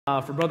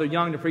For Brother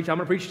Young to preach. I'm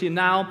going to preach to you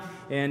now.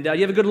 And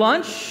you have a good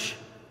lunch?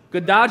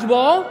 Good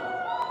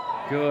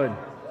dodgeball? Good.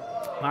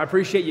 I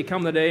appreciate you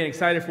coming today and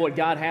excited for what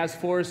God has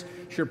for us.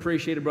 Sure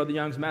appreciated Brother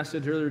Young's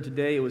message earlier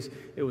today.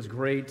 It was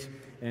great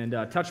and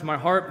touched my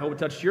heart. I hope it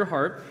touched your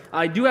heart.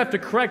 I do have to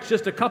correct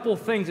just a couple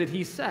of things that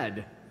he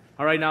said.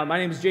 All right, now my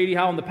name is J.D.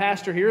 Howell. I'm the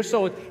pastor here,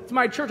 so it's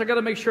my church. I got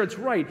to make sure it's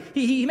right.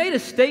 He made a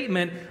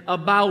statement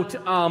about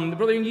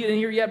Brother Young. You didn't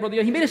hear it yet, Brother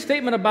Young. He made a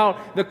statement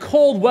about the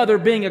cold weather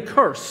being a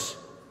curse.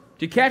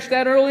 Did you catch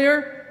that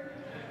earlier?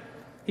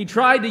 He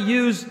tried to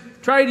use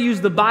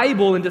the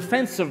Bible in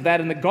defense of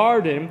that in the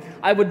garden.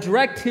 I would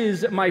direct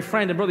my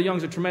friend, and Brother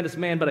Young's a tremendous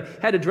man, but I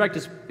had to direct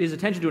his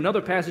attention to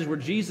another passage where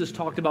Jesus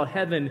talked about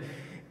heaven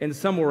and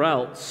somewhere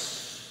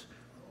else.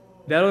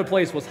 That other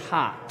place was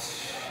hot.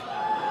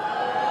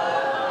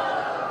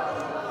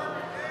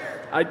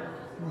 I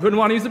wouldn't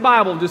want to use the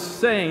Bible. I'm just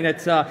saying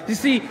that, you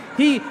see,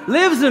 he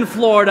lives in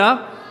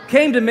Florida,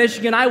 came to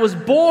Michigan. I was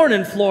born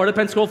in Florida.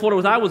 Pensacola, Florida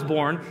was I was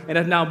born, and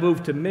have now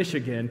moved to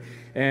Michigan.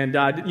 And,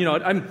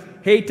 I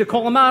hate to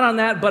call him out on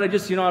that, but I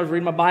was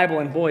reading my Bible,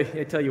 and boy,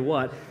 I tell you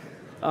what.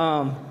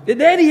 And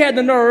then he had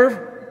the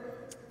nerve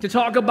to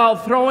talk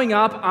about throwing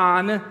up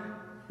on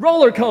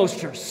roller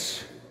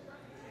coasters.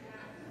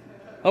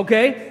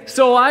 Okay?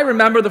 So I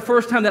remember the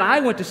first time that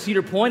I went to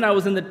Cedar Point, I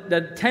was in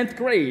the 10th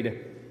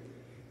grade.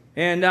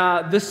 And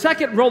the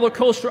second roller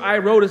coaster I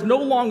rode is no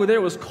longer there.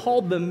 It was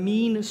called the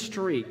Mean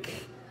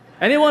Streak.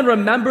 Anyone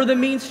remember the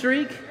Mean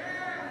Streak?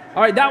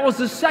 All right, that was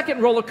the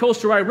second roller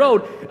coaster I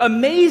rode.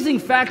 Amazing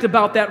fact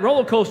about that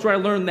roller coaster I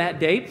learned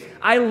that day.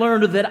 I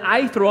learned that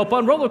I throw up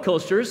on roller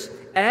coasters,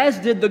 as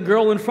did the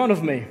girl in front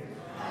of me.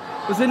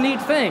 It was a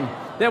neat thing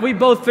that we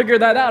both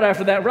figured that out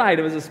after that ride.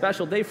 It was a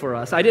special day for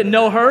us. I didn't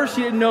know her,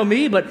 she didn't know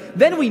me, but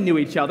then we knew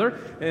each other,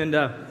 and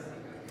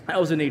that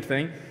was a neat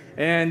thing.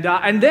 And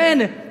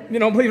then,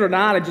 believe it or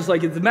not,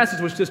 the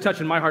message was just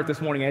touching my heart this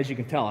morning, as you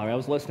can tell. I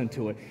was listening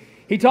to it.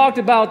 He talked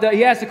about,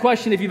 he asked the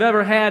question if you've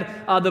ever had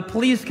the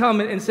police come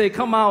and say,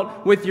 come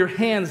out with your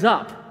hands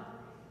up.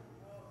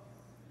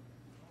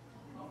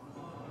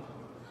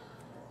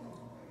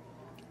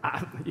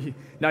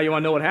 Now you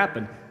want to know what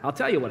happened? I'll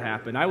tell you what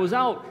happened. I was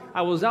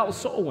out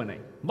soul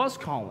winning, bus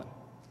calling,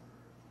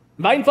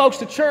 inviting folks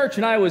to church,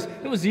 and it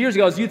was years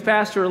ago, I was youth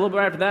pastor. A little bit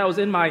after that, I was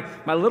in my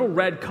little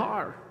red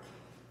car.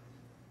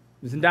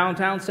 I was in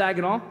downtown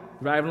Saginaw,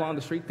 driving along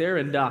the street there,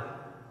 and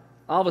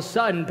all of a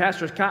sudden,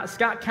 Pastor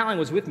Scott Cowling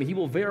was with me. He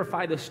will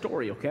verify this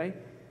story, okay?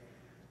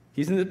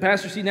 He's in the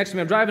pastor's seat next to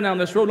me. I'm driving down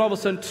this road, and all of a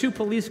sudden, two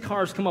police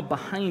cars come up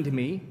behind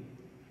me,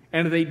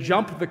 and they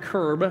jump the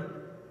curb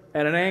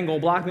at an angle,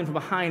 block me from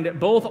behind.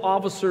 The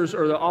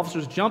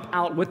officers jump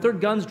out with their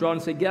guns drawn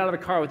and say, get out of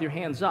the car with your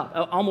hands up.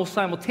 Almost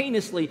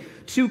simultaneously,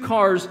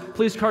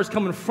 police cars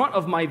come in front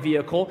of my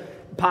vehicle,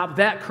 pop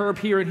that curb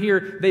here and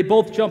here. They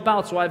both jump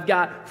out, so I've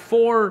got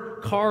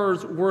 4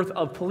 cars worth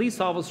of police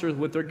officers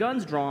with their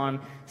guns drawn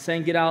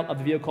saying, get out of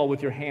the vehicle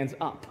with your hands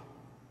up.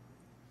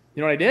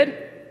 You know what I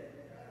did?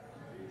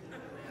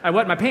 I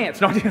wet my pants.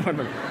 No.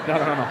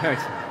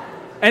 Thanks.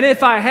 And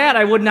if I had,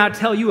 I would not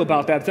tell you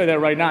about that. I'll tell you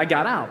that right now. I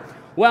got out.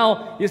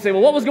 Well, you say,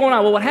 well, what was going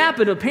on? Well, what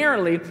happened,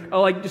 apparently,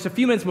 just a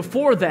few minutes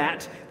before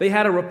that, they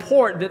had a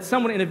report that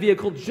someone in a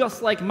vehicle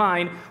just like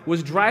mine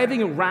was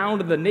driving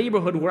around the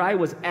neighborhood where I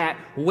was at,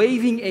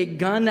 waving a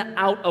gun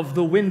out of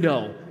the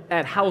window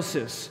at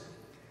houses.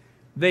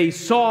 They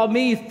saw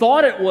me,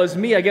 thought it was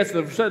me, I guess,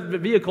 the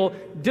vehicle,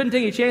 didn't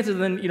take any chances,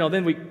 and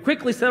then we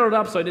quickly settled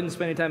up, so I didn't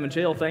spend any time in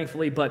jail,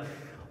 thankfully, but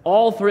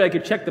all 3, I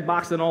could check the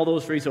box on all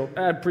those 3, so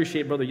I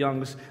appreciate Brother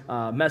Young's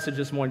message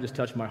this morning, just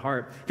touched my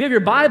heart. If you have your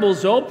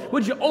Bibles, though,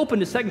 would you open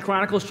to 2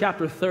 Chronicles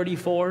chapter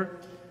 34?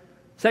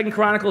 2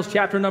 Chronicles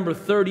chapter number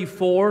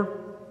 34.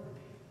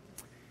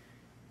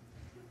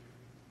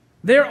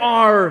 There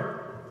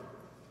are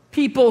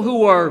people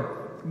who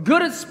are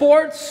good at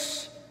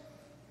sports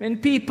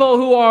and people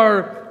who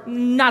are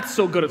not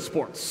so good at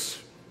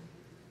sports.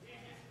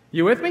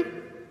 You with me?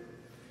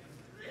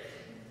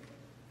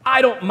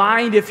 I don't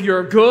mind if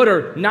you're good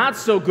or not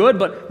so good,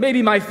 but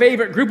maybe my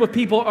favorite group of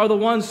people are the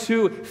ones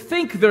who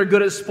think they're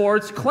good at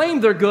sports,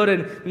 claim they're good,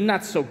 and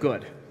not so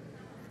good.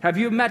 Have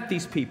you met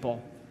these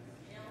people?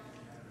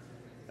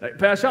 Hey,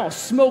 Pastor, I'll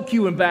smoke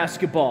you in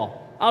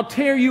basketball. I'll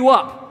tear you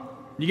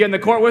up. You get in the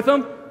court with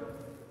them?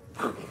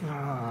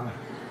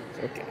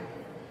 Okay.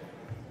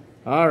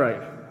 All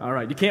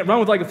right. You can't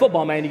run with like a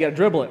football, man. You got to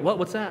dribble it.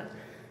 What's that?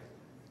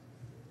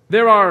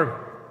 There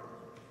are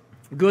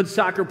good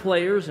soccer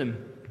players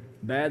and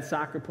bad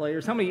soccer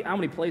players. How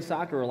many play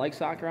soccer or like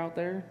soccer out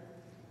there?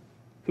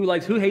 Who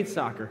hates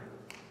soccer?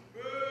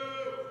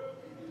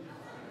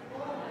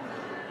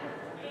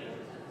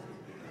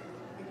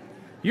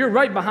 You're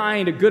right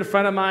behind a good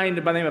friend of mine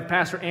by the name of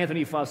Pastor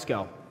Anthony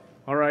Fusco.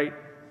 All right?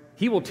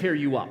 He will tear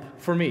you up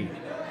for me.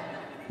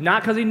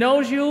 Not because he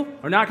knows you,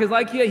 or not because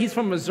like you. He's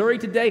from Missouri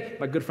today.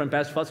 My good friend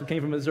Pastor Fusco came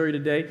from Missouri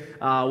today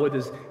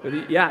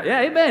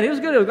amen. It was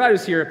good. I was glad he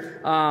was here.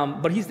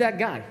 But he's that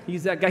guy.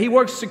 He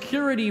works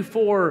security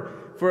for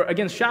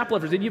against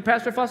shoplifters. Didn't you,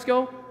 Pastor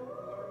Fusco?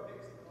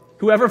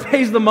 Whoever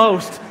pays the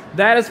most,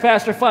 that is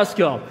Pastor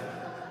Fusco.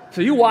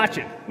 So you watch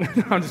it.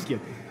 No, I'm just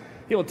kidding.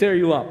 He will tear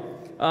you up.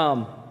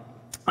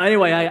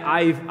 Anyway,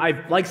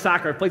 I like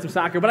soccer. I've played some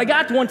soccer. But I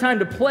got to one time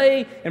to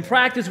play and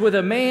practice with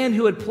a man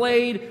who had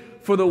played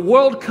for the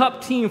World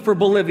Cup team for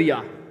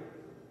Bolivia.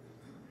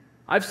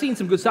 I've seen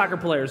some good soccer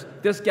players.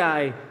 This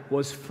guy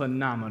was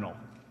phenomenal.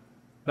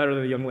 Better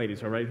than the young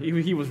ladies, all right?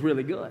 He was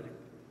really good.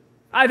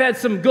 I've had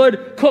some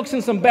good cooks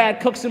and some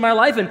bad cooks in my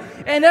life,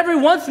 and every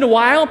once in a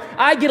while,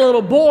 I get a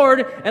little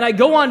bored, and I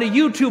go onto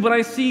YouTube, and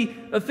I see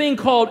a thing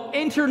called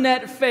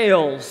internet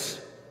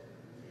fails.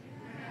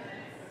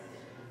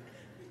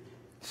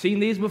 Seen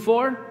these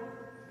before?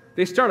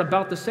 They start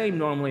about the same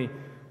normally.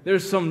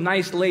 There's some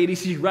nice lady,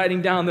 she's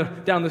riding down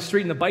the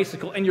street in the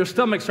bicycle, and your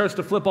stomach starts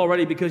to flip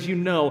already because you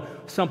know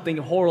something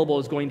horrible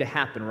is going to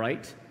happen,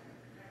 right?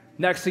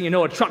 Next thing you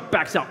know, a truck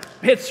backs out,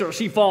 hits her,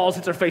 she falls,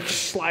 hits her face,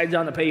 slides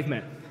down the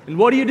pavement. And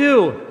what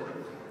do?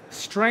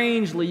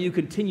 Strangely, you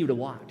continue to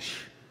watch.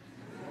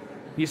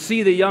 You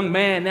see the young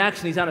man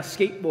next, and he's on a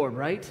skateboard,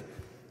 right?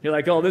 You're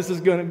like, oh, this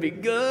is going to be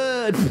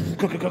good.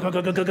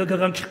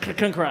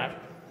 Crash.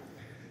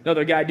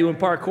 Another guy doing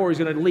parkour, he's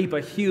going to leap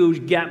a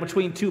huge gap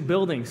between two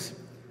buildings.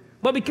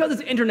 But because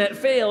it's internet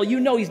fail,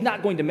 you know he's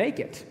not going to make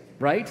it,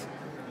 right?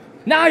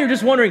 Now you're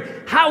just wondering,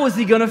 how is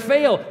he going to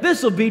fail?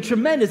 This will be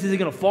tremendous. Is he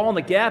going to fall in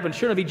the gap? And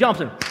sure enough, he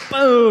jumps and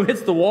boom,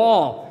 hits the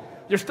wall.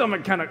 Your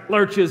stomach kind of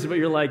lurches, but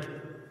you're like,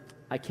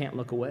 I can't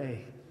look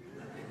away.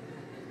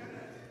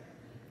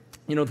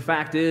 You know, the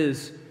fact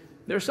is,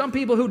 there are some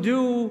people who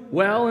do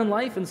well in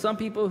life and some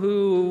people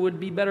who would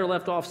be better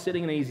left off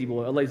sitting a lazy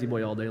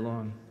boy all day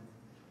long.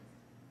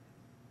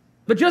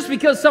 But just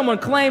because someone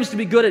claims to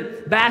be good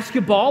at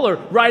basketball or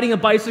riding a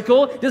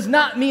bicycle does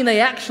not mean they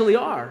actually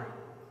are.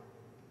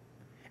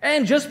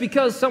 And just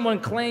because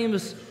someone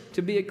claims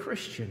to be a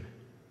Christian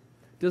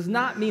does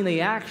not mean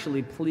they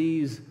actually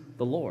please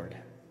the Lord.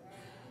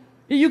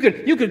 You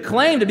could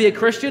claim to be a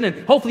Christian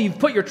and hopefully you've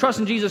put your trust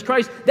in Jesus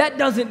Christ. That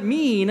doesn't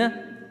mean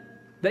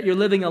that you're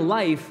living a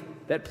life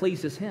that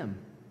pleases Him.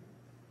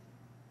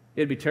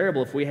 It'd be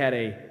terrible if we had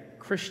a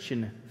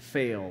Christian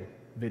fail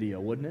video,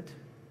 wouldn't it?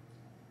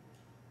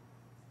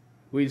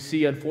 We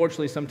see,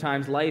 unfortunately,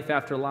 sometimes life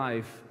after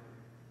life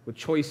with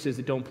choices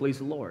that don't please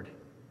the Lord,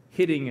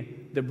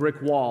 hitting the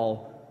brick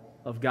wall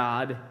of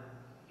God,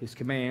 His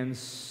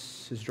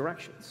commands, His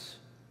directions.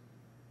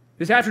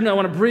 This afternoon, I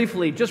want to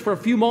briefly, just for a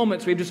few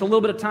moments, we have just a little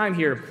bit of time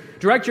here,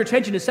 direct your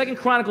attention to 2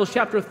 Chronicles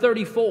chapter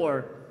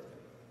 34.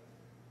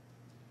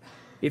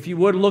 If you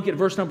would, look at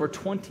verse number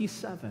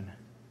 27.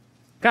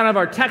 Kind of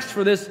our text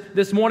for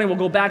this morning, we'll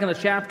go back in the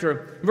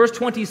chapter. Verse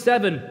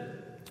 27,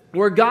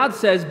 where God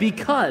says,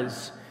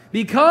 Because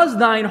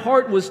thine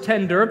heart was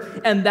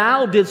tender, and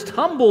thou didst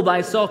humble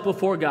thyself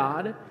before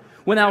God,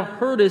 when thou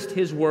heardest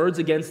his words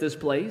against this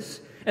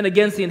place, and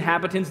against the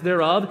inhabitants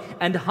thereof,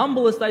 and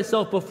humblest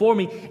thyself before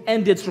me,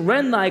 and didst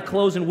rend thy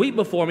clothes and weep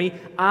before me,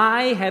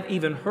 I have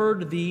even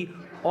heard thee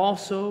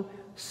also,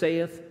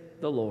 saith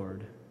the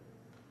Lord.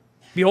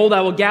 Behold,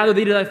 I will gather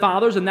thee to thy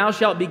fathers, and thou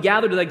shalt be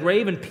gathered to thy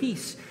grave in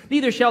peace.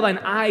 Neither shall thine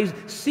eyes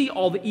see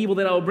all the evil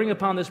that I will bring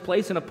upon this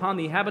place and upon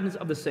the inhabitants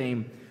of the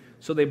same.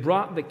 So they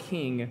brought the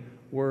king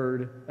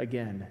word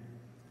again.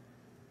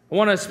 I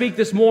want to speak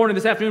this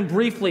afternoon,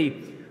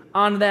 briefly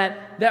on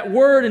that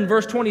word in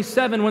verse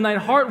 27, when thine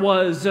heart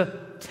was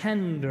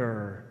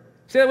tender.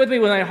 Say that with me,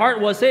 when thine heart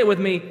was, say it with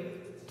me,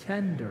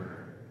 tender.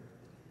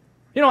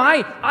 You know,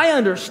 I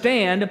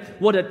understand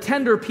what a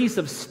tender piece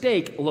of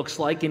steak looks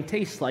like and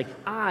tastes like.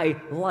 I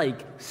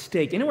like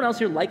steak. Anyone else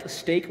here like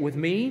steak with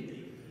me?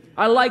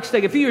 I like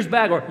steak. A few years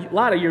back, or a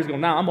lot of years ago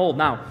now, I'm old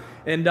now,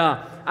 and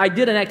I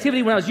did an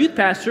activity when I was youth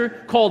pastor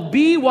called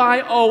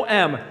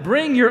BYOM,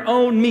 Bring Your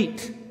Own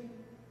Meat.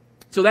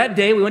 So that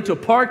day we went to a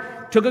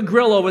park, took a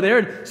grill over there,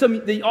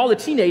 and all the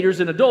teenagers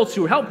and adults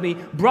who helped me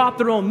brought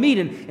their own meat,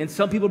 and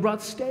some people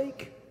brought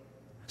steak.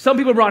 Some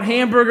people brought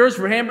hamburgers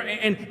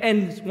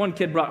and one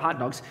kid brought hot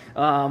dogs.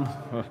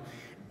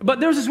 But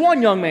there was this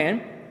one young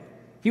man.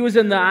 He was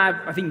in the,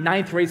 I think,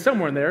 9th grade,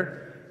 somewhere in there.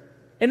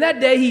 And that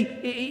day,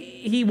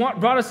 he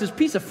brought us this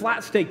piece of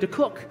flat steak to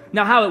cook.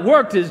 Now, how it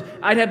worked is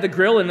I'd have the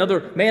grill, and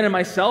another man and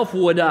myself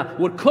would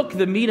cook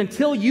the meat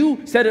until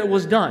you said it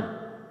was done.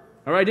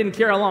 All right, didn't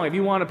care how long. If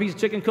you want a piece of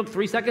chicken cooked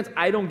 3 seconds,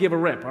 I don't give a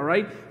rip, all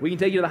right? We can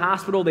take you to the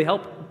hospital. They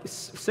help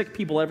sick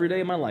people every day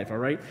of my life, all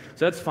right?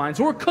 So that's fine.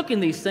 So we're cooking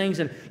these things,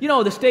 and, you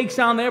know, the steak's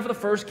down there for the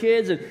first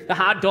kids, and the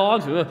hot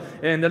dogs,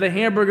 and the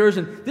hamburgers,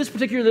 and this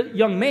particular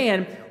young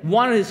man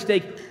wanted his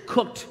steak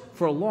cooked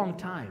for a long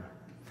time.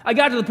 I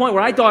got to the point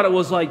where I thought it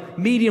was like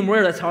medium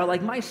rare. That's how I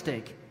like my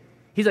steak.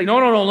 He's like,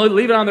 no,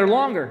 leave it on there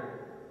longer.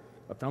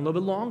 Left on a little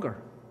bit longer.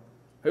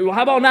 Hey, well,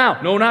 how about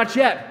now? No, not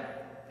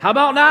yet. How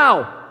about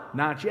now?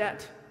 Not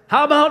yet.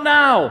 How about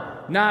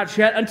now? Not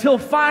yet. Until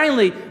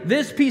finally,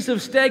 this piece of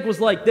steak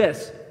was like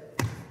this.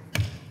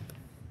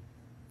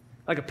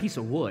 Like a piece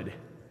of wood.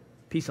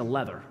 Piece of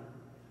leather.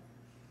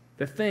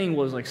 The thing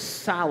was like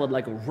solid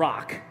like a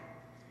rock.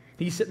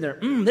 He's sitting there,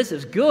 this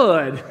is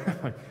good.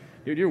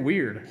 Dude, you're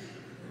weird.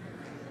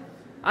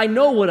 I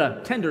know what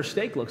a tender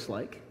steak looks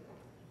like.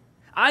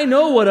 I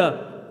know what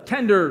a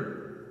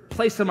tender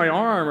place on my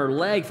arm or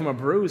leg from a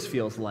bruise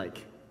feels like.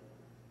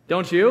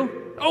 Don't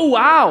you? Oh,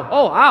 ow.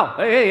 Oh, ow.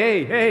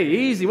 Hey,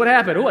 easy. What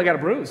happened? Oh, I got a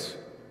bruise.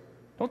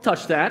 Don't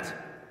touch that.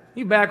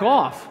 You back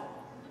off.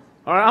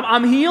 All right,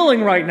 I'm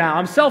healing right now.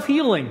 I'm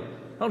self-healing.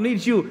 I don't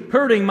need you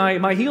hurting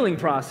my healing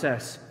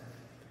process.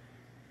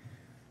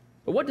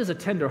 But what does a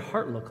tender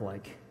heart look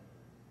like?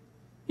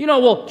 You know,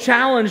 we'll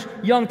challenge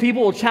young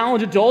people, we'll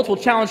challenge adults, we'll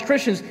challenge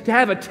Christians to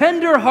have a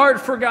tender heart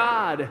for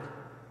God.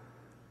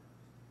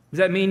 Does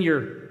that mean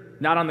you're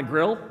not on the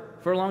grill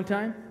for a long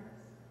time?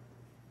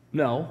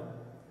 No.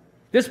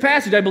 This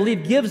passage, I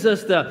believe, gives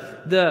us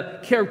the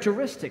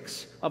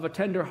characteristics of a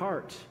tender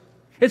heart.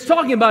 It's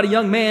talking about a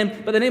young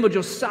man by the name of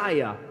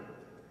Josiah.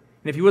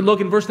 And if you would look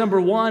in verse number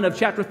 1 of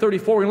chapter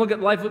 34, we're going to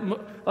look at the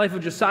life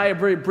of Josiah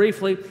very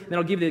briefly, then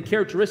I'll give you the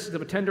characteristics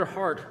of a tender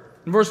heart.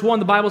 In verse 1,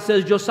 the Bible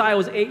says, Josiah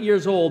was 8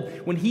 years old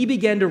when he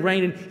began to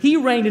reign, and he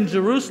reigned in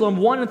Jerusalem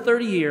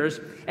 31 years,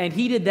 and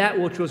he did that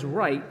which was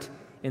right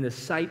in the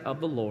sight of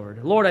the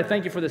Lord. Lord, I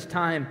thank you for this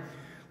time.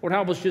 Lord,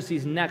 help us just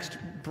these next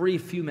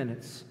brief few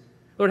minutes.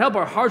 Lord, help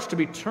our hearts to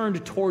be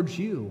turned towards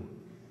you.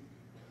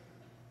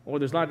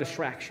 Lord, there's a lot of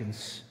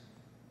distractions.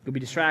 There'll be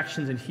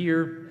distractions in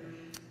here.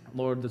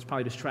 Lord, there's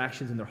probably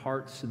distractions in their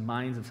hearts and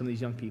minds of some of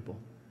these young people.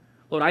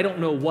 Lord, I don't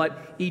know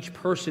what each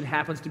person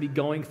happens to be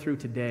going through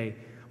today,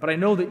 but I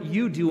know that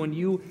you do, and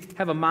you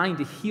have a mind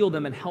to heal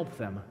them and help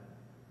them.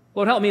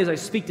 Lord, help me as I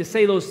speak to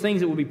say those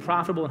things that will be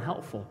profitable and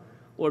helpful.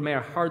 Lord, may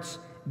our hearts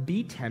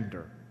be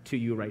tender to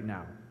you right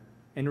now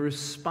and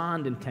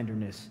respond in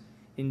tenderness.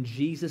 In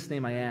Jesus'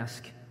 name I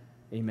ask,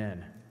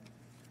 amen.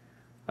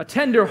 A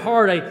tender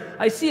heart.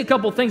 I see a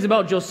couple things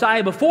about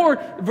Josiah.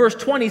 Before verse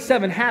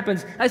 27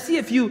 happens, I see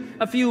a few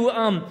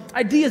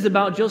ideas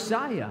about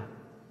Josiah.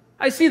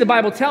 I see the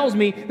Bible tells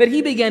me that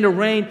he began to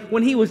reign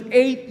when he was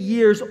 8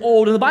 years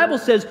old. And the Bible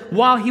says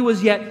while he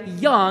was yet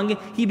young,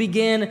 he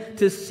began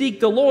to seek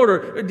the Lord,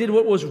 or did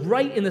what was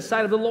right in the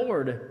sight of the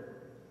Lord.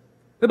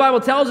 The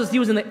Bible tells us he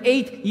was in the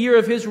 8th year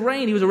of his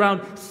reign. He was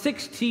around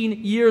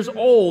 16 years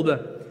old.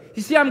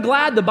 You see, I'm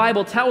glad the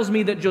Bible tells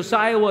me that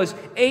Josiah was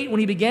 8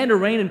 when he began to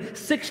reign and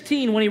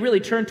 16 when he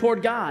really turned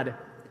toward God.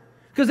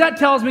 Because that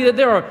tells me that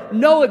there are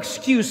no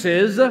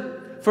excuses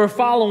for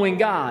following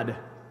God.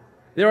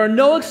 There are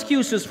no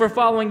excuses for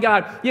following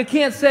God. You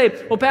can't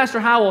say, well,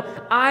 Pastor Howell,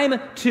 I'm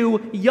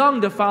too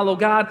young to follow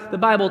God. The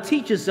Bible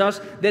teaches us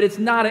that it's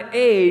not an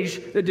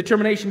age, the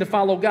determination to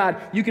follow God.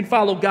 You can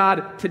follow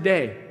God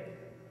today.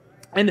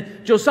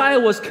 And Josiah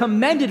was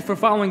commended for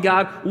following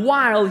God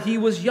while he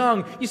was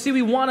young. You see,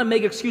 we want to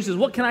make excuses.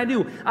 What can I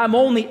do? I'm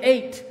only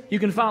 8. You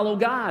can follow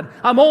God.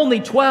 I'm only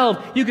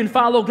 12. You can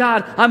follow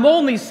God. I'm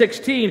only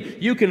 16.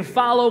 You can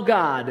follow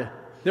God.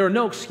 There are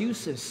no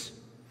excuses.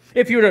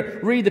 If you were to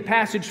read the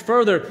passage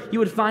further, you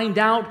would find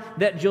out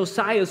that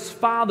Josiah's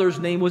father's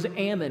name was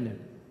Ammon.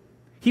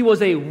 He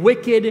was a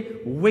wicked,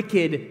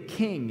 wicked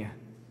king.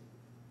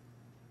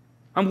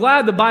 I'm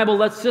glad the Bible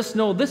lets us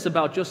know this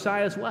about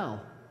Josiah as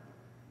well.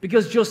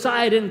 Because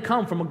Josiah didn't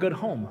come from a good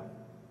home.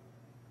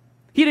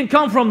 He didn't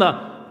come from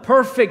the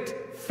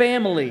perfect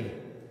family.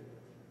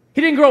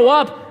 He didn't grow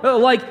up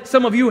like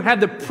some of you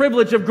had the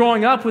privilege of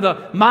growing up with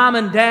a mom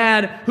and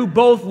dad who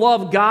both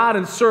love God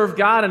and serve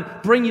God and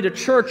bring you to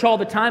church all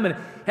the time and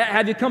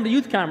have you come to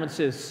youth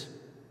conferences.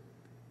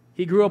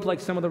 He grew up like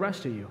some of the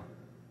rest of you,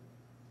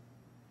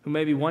 who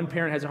maybe one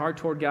parent has a heart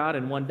toward God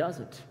and one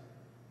doesn't,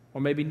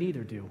 or maybe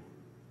neither do.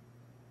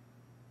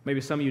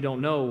 Maybe some of you don't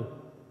know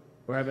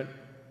or haven't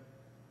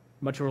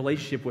much of a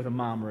relationship with a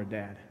mom or a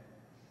dad.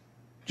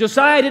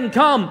 Josiah didn't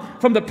come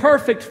from the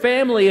perfect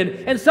family,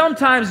 and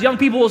sometimes young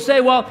people will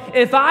say, well,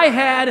 if I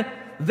had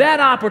that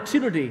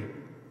opportunity,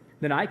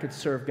 then I could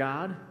serve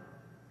God.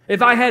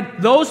 If I had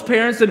those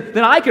parents,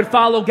 then I could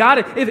follow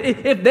God.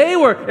 If they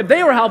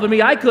were helping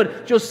me, I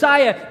could.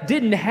 Josiah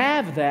didn't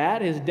have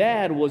that. His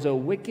dad was a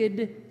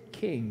wicked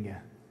king,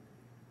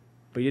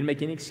 but he didn't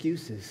make any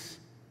excuses.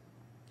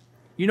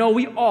 You know,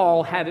 we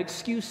all have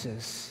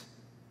excuses.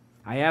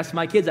 I asked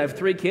my kids, I have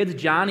 3 kids.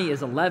 Johnny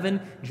is 11,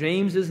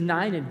 James is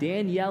 9, and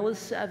Danielle is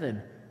 7.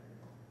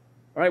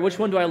 All right, which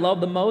one do I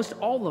love the most?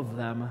 All of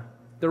them.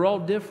 They're all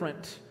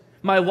different.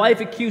 My wife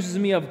accuses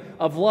me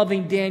of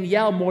loving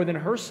Danielle more than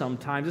her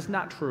sometimes. It's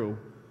not true.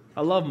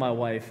 I love my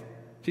wife.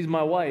 She's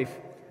my wife.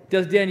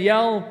 Does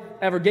Danielle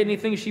ever get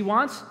anything she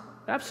wants?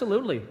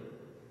 Absolutely.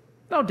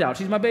 No doubt.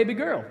 She's my baby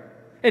girl.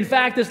 In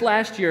fact, this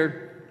last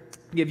year,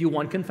 I'll give you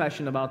one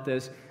confession about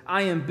this.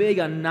 I am big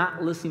on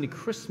not listening to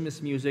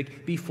Christmas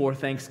music before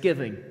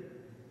Thanksgiving.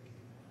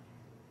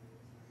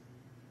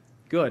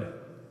 Good.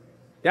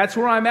 That's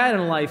where I'm at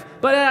in life.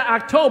 But in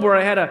October,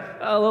 I had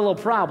a little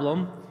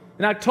problem.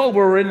 In October,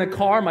 we're in the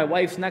car. My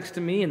wife's next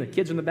to me, and the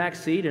kids are in the back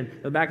seat and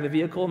in the back of the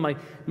vehicle. And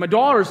my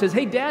daughter says,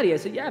 hey, Daddy. I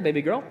said, yeah,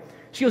 baby girl.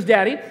 She goes,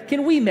 Daddy,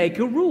 can we make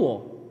a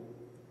rule?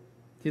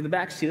 She's in the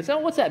back seat. I said, oh,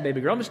 what's that,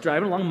 baby girl? I'm just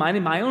driving along,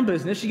 minding my own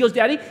business. She goes,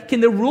 Daddy, can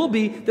the rule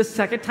be the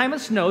second time it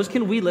snows,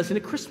 can we listen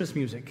to Christmas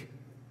music?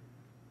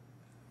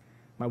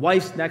 My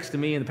wife's next to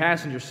me in the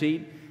passenger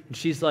seat, and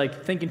she's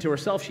like thinking to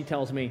herself, she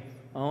tells me,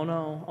 Oh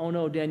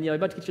no, Danielle, you're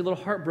about to get your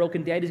little heart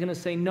broken. Daddy's going to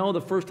say no.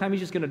 The first time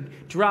he's just going to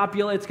drop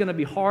you. It's going to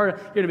be hard.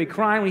 You're going to be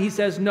crying when he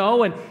says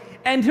no.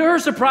 And to her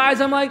surprise,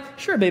 I'm like,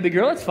 sure, baby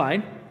girl, that's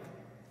fine.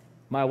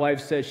 My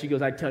wife says, she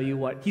goes, I tell you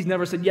what, he's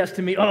never said yes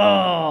to me.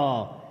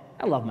 Oh,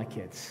 I love my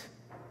kids.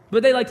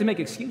 But they like to make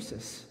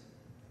excuses.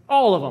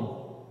 All of them.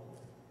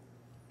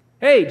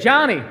 Hey,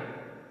 Johnny,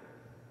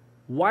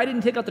 why didn't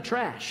you take out the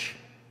trash?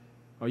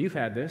 Oh, you've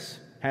had this,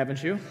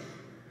 haven't you?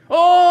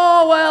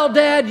 Oh, well,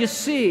 Dad, you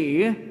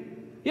see,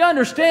 you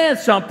understand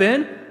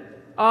something.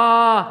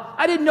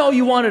 I didn't know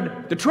you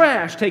wanted the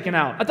trash taken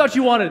out. I thought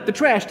you wanted the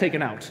trash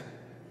taken out.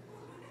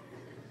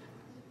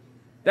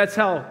 That's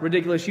how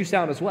ridiculous you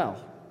sound as well.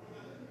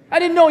 I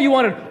didn't know you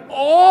wanted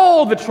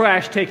all the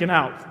trash taken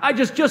out. I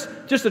just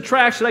the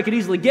trash that I could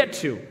easily get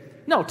to.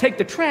 No, take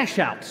the trash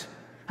out.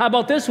 How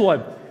about this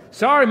one?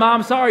 Sorry,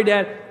 Mom, sorry,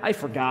 Dad, I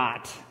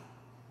forgot.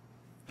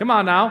 Come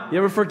on now, you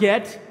ever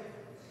forget?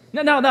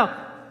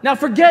 Now,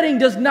 forgetting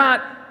does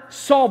not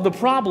solve the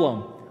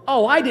problem.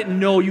 Oh, I didn't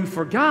know you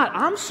forgot.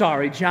 I'm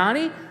sorry,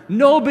 Johnny.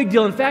 No big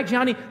deal. In fact,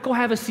 Johnny, go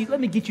have a seat.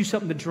 Let me get you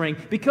something to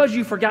drink. Because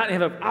you forgot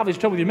and have obvious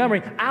trouble with your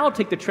memory, I'll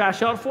take the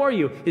trash out for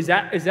you. Is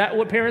that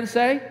what parents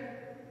say?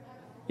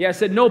 Yeah, I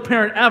said no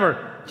parent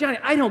ever. Johnny,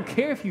 I don't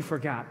care if you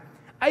forgot.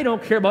 I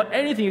don't care about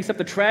anything except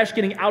the trash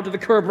getting out to the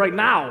curb right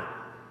now.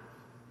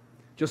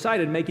 Josiah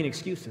didn't make any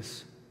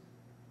excuses.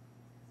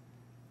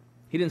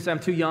 He didn't say, I'm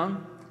too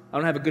young. I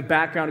don't have a good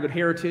background, a good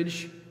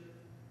heritage.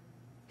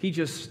 He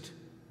just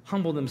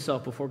humbled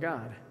himself before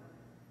God.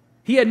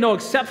 He had no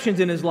exceptions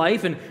in his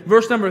life. And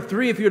verse number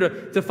 3, if you were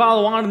to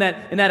follow on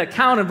in that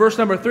account, in verse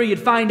number 3, you'd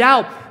find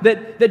out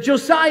that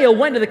Josiah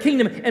went to the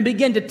kingdom and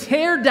began to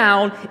tear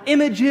down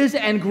images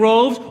and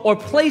groves or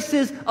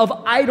places of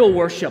idol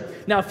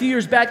worship. Now, a few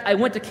years back, I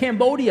went to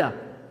Cambodia.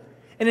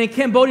 And in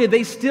Cambodia,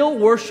 they still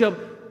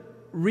worship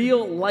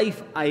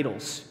real-life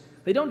idols.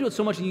 They don't do it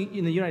so much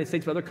in the United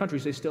States, but other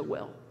countries, they still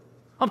will.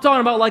 I'm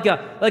talking about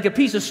like a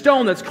piece of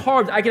stone that's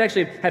carved. I could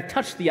actually have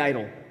touched the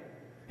idol.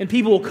 And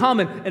people will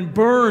come and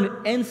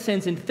burn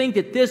incense and think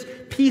that this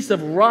piece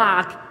of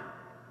rock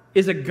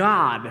is a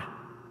god.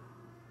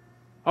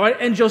 All right,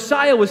 and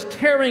Josiah was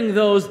tearing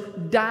those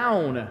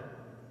down.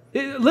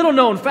 Little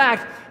known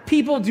fact,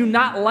 people do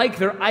not like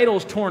their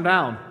idols torn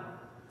down.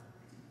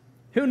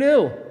 Who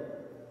knew?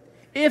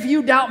 If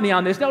you doubt me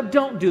on this, now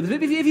don't do this.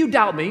 If you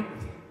doubt me,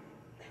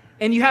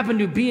 and you happen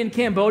to be in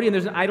Cambodia and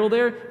there's an idol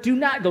there, do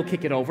not go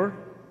kick it over.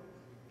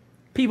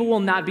 People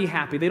will not be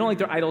happy. They don't like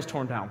their idols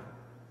torn down.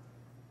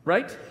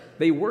 Right?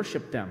 They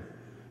worship them.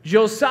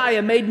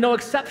 Josiah made no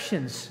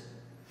exceptions.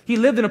 He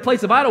lived in a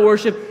place of idol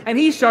worship, and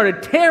he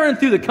started tearing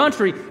through the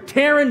country,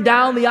 tearing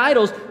down the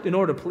idols in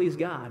order to please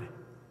God.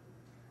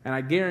 And I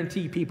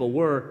guarantee people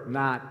were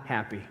not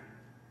happy.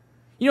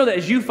 You know that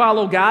as you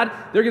follow God,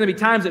 there are going to be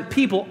times that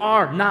people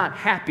are not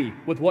happy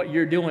with what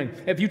you're doing.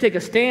 If you take a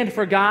stand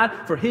for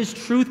God, for His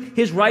truth,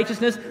 His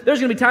righteousness, there's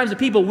going to be times that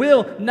people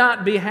will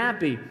not be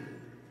happy.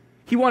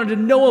 He wanted to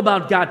know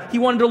about God. He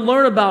wanted to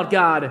learn about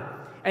God.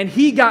 And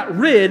he got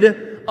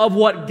rid of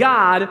what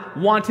God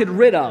wanted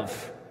rid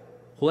of.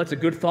 Well, that's a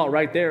good thought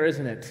right there,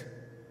 isn't it?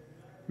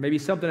 Maybe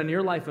something in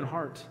your life and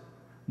heart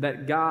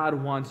that God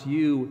wants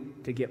you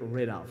to get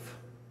rid of.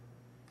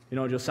 You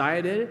know what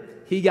Josiah did?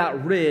 He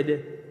got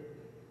rid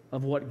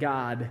of what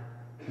God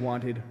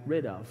wanted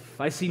rid of.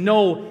 I see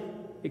no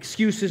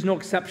excuses, no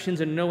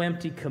exceptions, and no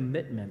empty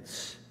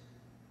commitments.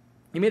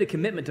 He made a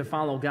commitment to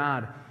follow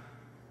God.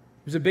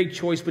 It was a big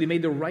choice, but he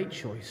made the right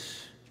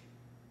choice.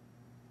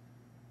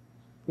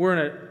 We're in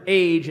an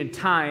age and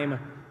time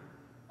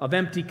of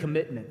empty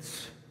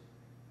commitments.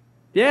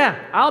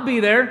 Yeah, I'll be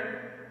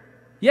there.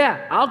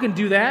 Yeah, I can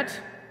do that.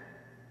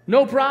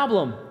 No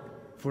problem.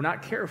 If we're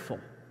not careful,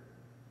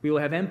 we will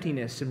have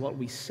emptiness in what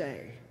we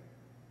say.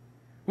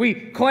 We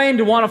claim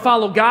to want to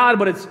follow God,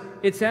 but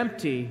it's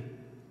empty.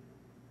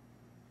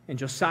 And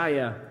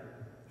Josiah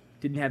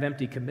didn't have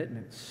empty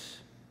commitments.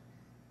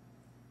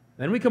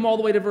 Then we come all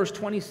the way to verse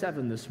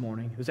 27 this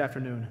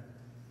afternoon.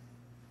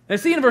 And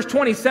see in verse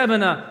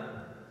 27 a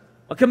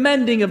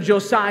commending of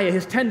Josiah,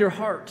 his tender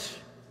heart.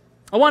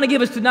 I want to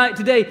give us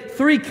today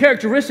 3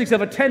 characteristics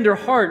of a tender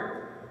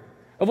heart,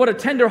 of what a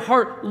tender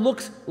heart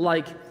looks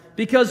like.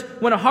 Because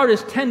when a heart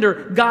is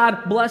tender,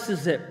 God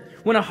blesses it.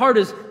 When a heart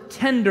is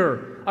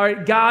tender, all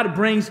right, God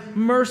brings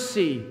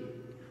mercy.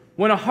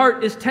 When a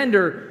heart is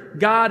tender,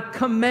 God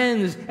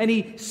commends, and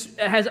He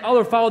has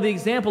others follow the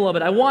example of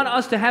it. I want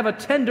us to have a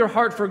tender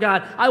heart for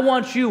God. I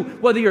want you,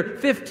 whether you're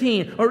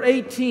 15 or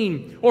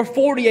 18 or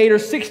 48 or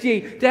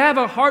 68, to have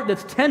a heart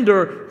that's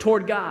tender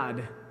toward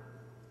God.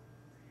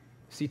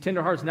 See,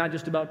 tender heart's not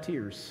just about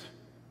tears.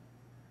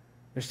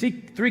 There's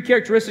 3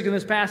 characteristics in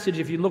this passage,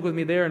 if you look with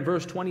me there in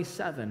verse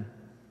 27.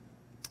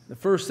 The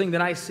first thing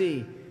that I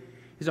see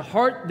is a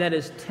heart that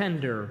is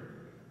tender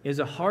is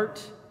a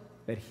heart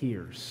that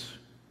hears.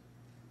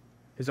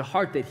 Is a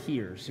heart that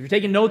hears. If you're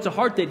taking notes, a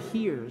heart that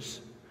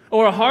hears.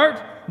 Or a heart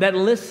that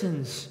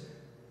listens.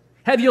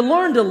 Have you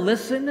learned to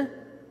listen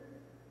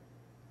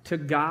to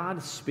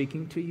God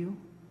speaking to you?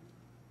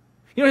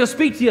 You know, He'll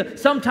speak to you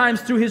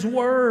sometimes through His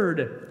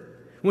Word.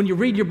 When you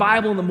read your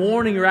Bible in the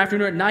morning or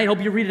afternoon or at night, I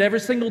hope you read it every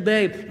single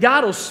day.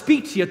 God will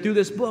speak to you through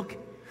this book.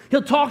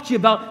 He'll talk to you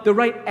about the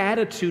right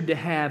attitude to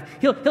have.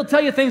 He'll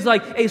tell you things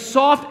like, a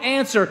soft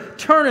answer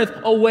turneth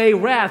away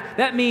wrath.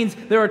 That means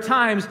there are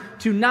times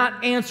to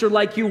not answer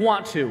like you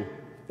want to.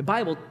 The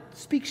Bible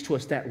speaks to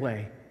us that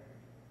way.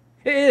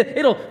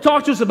 It'll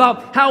talk to us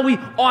about how we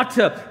ought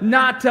to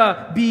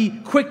not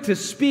be quick to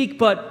speak,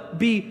 but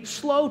be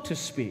slow to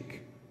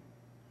speak.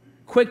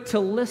 Quick to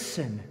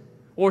listen.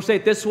 Or say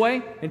it this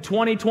way, in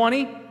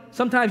 2020,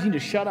 sometimes you need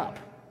to shut up.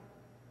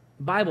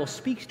 The Bible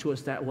speaks to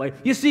us that way.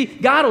 You see,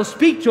 God will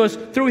speak to us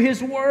through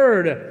His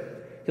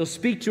Word. He'll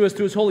speak to us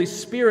through His Holy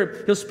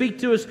Spirit. He'll speak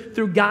to us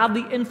through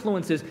godly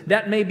influences.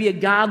 That may be a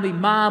godly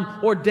mom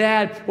or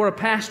dad or a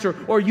pastor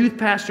or a youth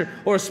pastor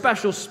or a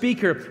special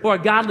speaker or a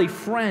godly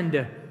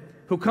friend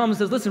who comes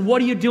and says, listen,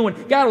 what are you doing?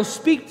 God will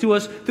speak to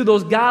us through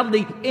those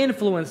godly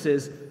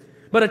influences.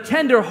 But a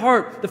tender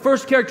heart, the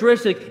first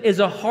characteristic, is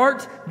a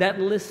heart that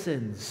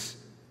listens.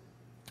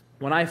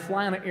 When I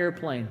fly on an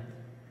airplane,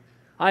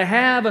 I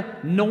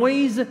have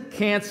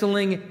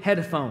noise-canceling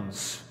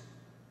headphones.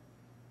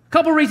 A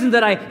couple reasons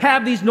that I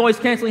have these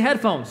noise-canceling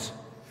headphones.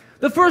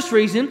 The first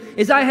reason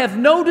is I have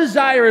no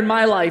desire in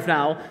my life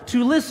now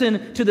to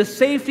listen to the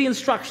safety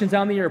instructions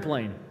on the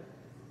airplane.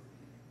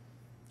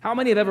 How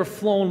many have ever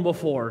flown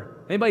before?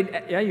 Anybody?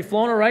 Yeah, you've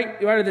flown, all right?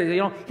 You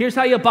know, here's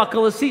how you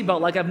buckle a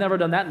seatbelt. Like I've never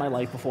done that in my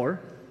life before.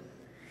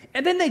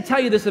 And then they tell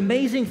you this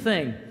amazing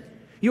thing.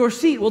 Your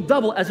seat will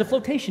double as a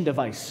flotation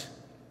device.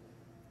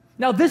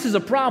 Now, this is a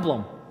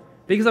problem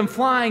because I'm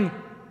flying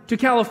to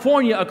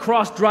California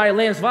across dry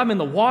land. So if I'm in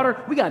the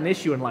water, we got an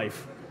issue in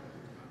life.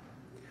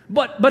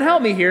 But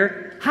help me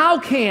here. How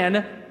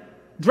can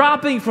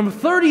dropping from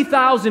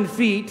 30,000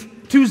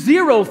 feet to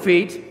 0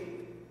 feet,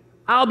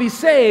 I'll be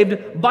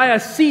saved by a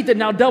seat that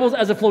now doubles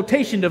as a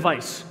flotation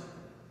device?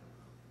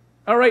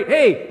 All right,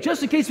 hey,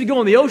 just in case we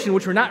go in the ocean,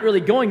 which we're not really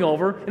going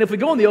over, and if we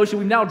go in the ocean,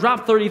 we've now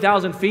dropped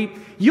 30,000 feet,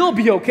 you'll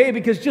be okay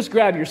because just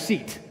grab your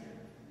seat.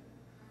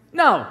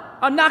 No,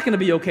 I'm not going to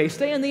be okay.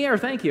 Stay in the air,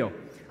 thank you.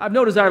 I've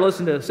no desire to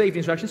listen to safety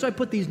instructions, so I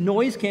put these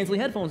noise-canceling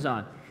headphones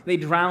on. They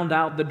drowned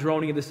out the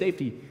droning of the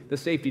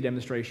safety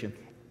demonstration.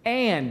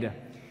 And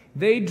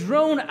they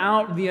drone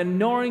out the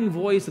annoying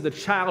voice of the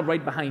child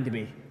right behind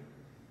me.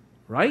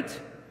 Right?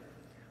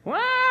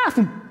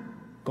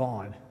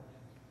 Gone.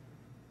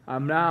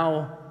 I'm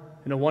now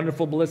in a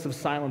wonderful bliss of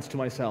silence to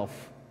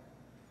myself.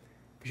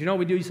 Because you know what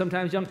we do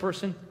sometimes, young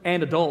person?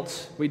 And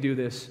adults, we do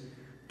this.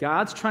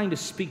 God's trying to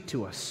speak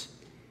to us.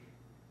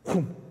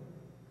 And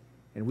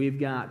we've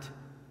got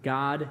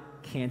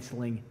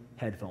God-canceling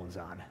headphones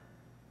on.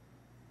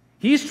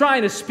 He's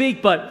trying to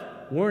speak,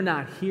 but we're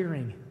not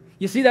hearing.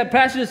 You see that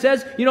passage that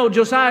says, you know,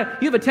 Josiah,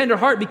 you have a tender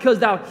heart because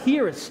thou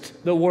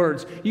hearest the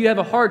words. You have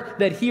a heart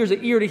that hears,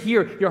 an ear to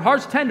hear. Your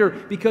heart's tender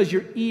because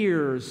your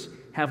ears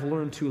have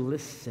learned to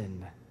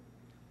listen.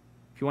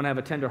 If you want to have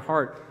a tender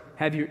heart,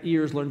 have your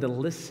ears learn to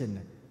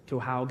listen to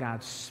how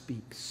God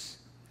speaks.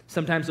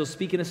 Sometimes He'll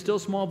speak in a still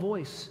small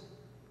voice.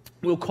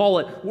 We'll call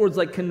it words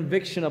like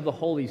conviction of the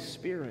Holy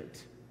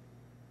Spirit.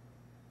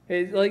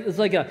 It's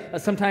like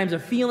sometimes a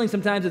feeling,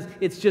 sometimes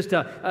it's just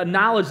a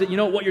knowledge that, you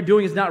know, what you're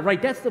doing is not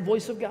right. That's the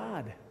voice of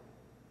God.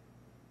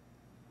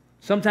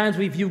 Sometimes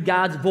we view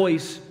God's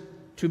voice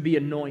to be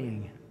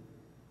annoying,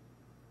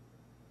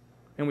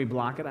 and we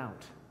block it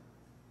out.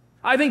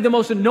 I think the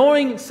most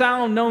annoying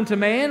sound known to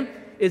man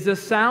is the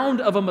sound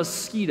of a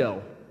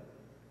mosquito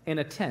in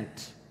a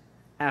tent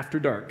after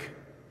dark.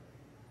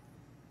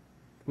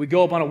 We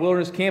go up on a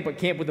wilderness camp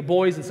with the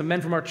boys and some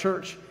men from our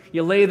church.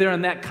 You lay there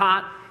on that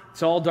cot.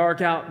 It's all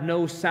dark out,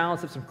 no sound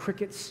except some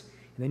crickets.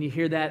 And then you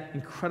hear that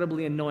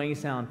incredibly annoying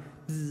sound.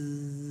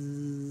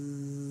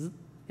 And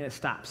it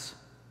stops.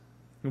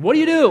 And what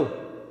do?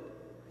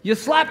 You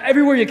slap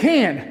everywhere you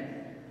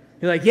can.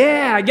 You're like,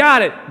 yeah, I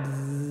got it.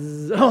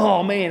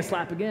 Oh, man,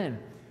 slap again.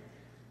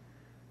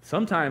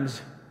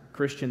 Sometimes,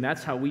 Christian,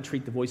 that's how we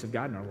treat the voice of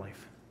God in our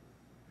life.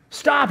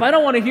 Stop, I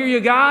don't want to hear you,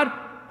 God.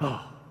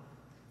 Oh,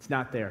 it's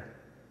not there.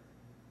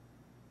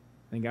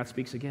 Then God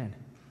speaks again.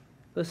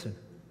 Listen.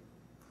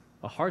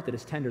 A heart that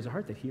is tender is a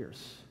heart that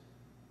hears.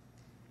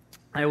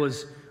 I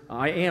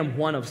am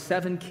one of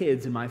 7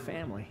 kids in my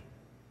family.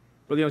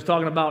 But I was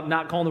talking about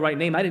not calling the right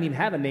name. I didn't even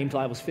have a name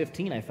until I was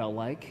 15, I felt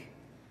like.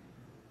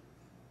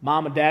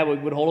 Mom and Dad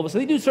would hold of us. So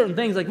they do certain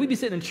things, like we'd be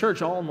sitting in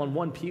church all on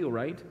one pew,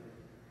 right?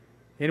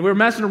 And we were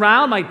messing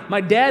around. My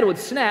dad would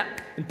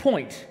snap and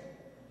point.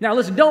 Now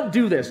listen, don't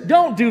do this.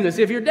 Don't do this.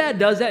 If your dad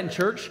does that in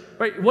church,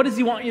 right, what does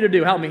he want you to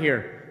do? Help me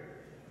here.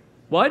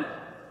 What?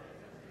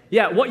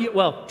 Yeah,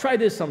 well, try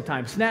this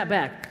sometime. Snap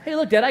back. Hey,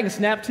 look, Dad, I can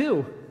snap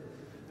too.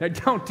 Now,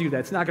 don't do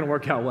that. It's not going to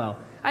work out well.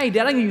 Hey,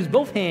 Dad, I can use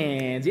both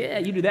hands. Yeah,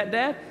 you do that,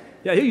 Dad?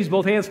 Yeah, he'll use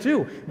both hands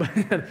too, but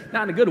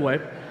not in a good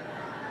way.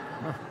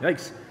 Oh,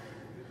 yikes.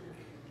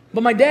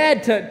 But my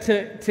dad,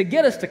 to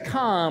get us to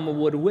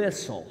calm, would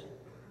whistle.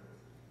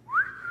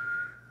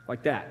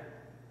 Like that.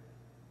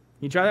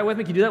 Can you try that with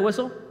me? Can you do that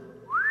whistle?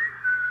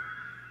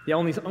 Yeah,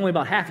 only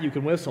about half of you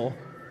can whistle.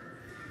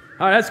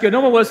 All right, that's good.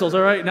 No more whistles,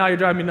 all right? Now you're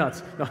driving me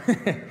nuts. No.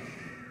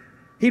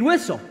 He'd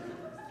whistle.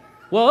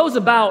 Well, it was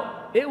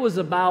about 2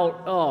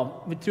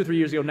 or 3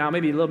 years ago now,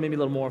 maybe a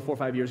little more, 4 or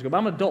 5 years ago, but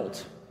I'm an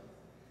adult.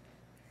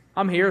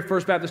 I'm here at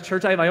First Baptist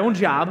Church. I have my own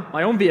job,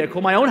 my own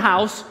vehicle, my own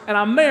house, and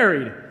I'm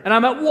married. And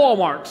I'm at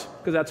Walmart,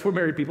 because that's where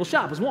married people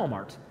shop, is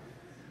Walmart.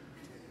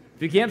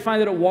 If you can't find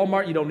it at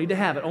Walmart, you don't need to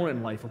have it. Own it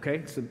in life, okay?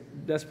 It's the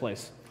best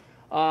place.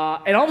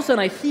 And all of a sudden,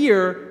 I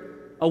hear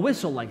a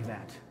whistle like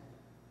that.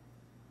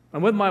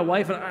 I'm with my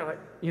wife, and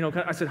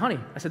I said, honey,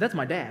 that's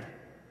my dad.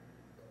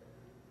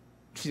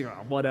 She's like,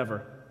 oh,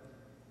 whatever.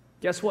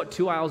 Guess what?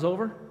 2 aisles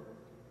over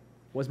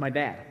was my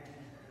dad.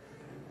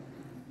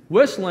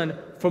 Whistling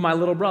for my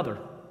little brother.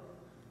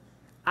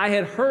 I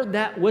had heard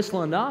that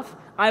whistle enough.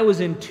 I was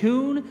in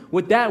tune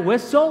with that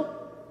whistle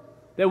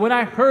that when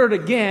I heard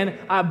it again,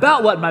 I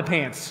about wet my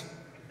pants.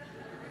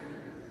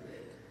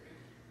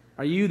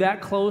 Are you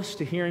that close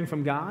to hearing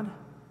from God?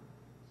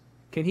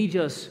 Can He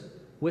just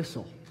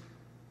whistle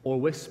or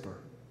whisper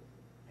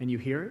and you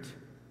hear it?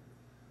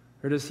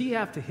 Or does He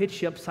have to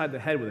hit you upside the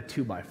head with a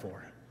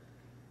 2x4?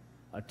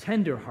 A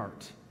tender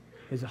heart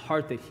is a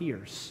heart that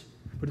hears.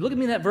 But look at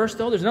me in that verse,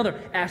 though. There's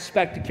another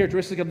aspect, a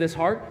characteristic of this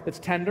heart that's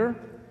tender.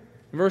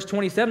 In verse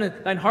 27,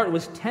 thine heart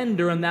was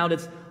tender, and thou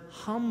didst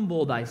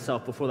humble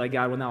thyself before thy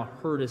God when thou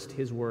heardest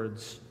His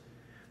words.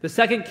 The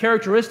second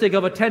characteristic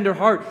of a tender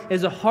heart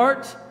is a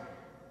heart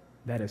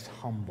that is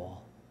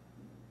humble.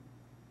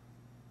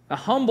 A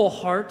humble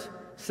heart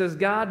says,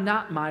 God,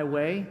 not my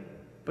way,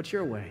 but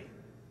your way.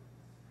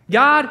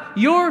 God,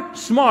 you're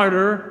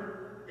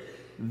smarter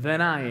than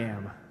I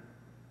am.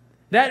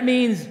 That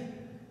means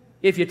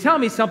if you tell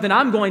me something,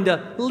 I'm going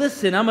to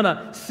listen. I'm going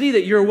to see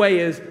that your way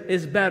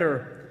is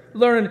better.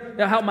 Learn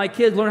to help my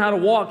kids learn how to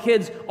walk.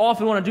 Kids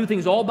often want to do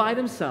things all by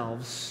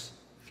themselves.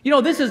 You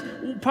know, this is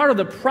part of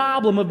the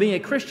problem of being a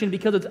Christian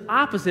because it's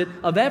opposite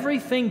of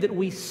everything that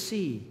we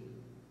see.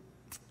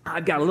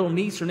 I've got a little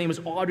niece. Her name is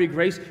Audrey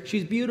Grace.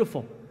 She's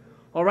beautiful.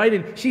 All right?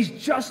 And she's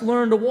just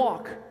learned to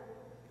walk.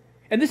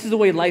 And this is the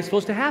way life's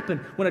supposed to happen.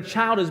 When a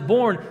child is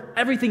born,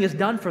 everything is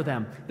done for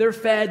them. They're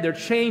fed, they're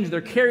changed,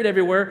 they're carried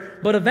everywhere.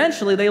 But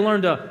eventually they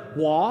learn to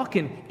walk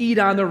and eat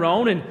on their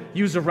own and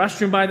use the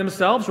restroom by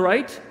themselves,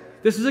 right?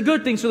 This is a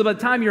good thing so that by the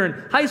time you're in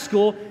high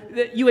school,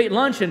 you ate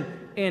lunch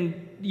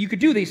and you could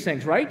do these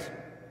things, right?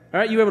 All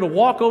right, you're able to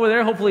walk over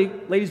there, hopefully,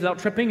 ladies, without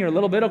tripping, you're a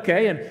little bit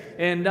okay.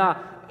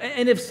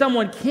 And if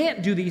someone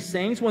can't do these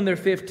things when they're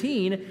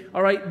 15,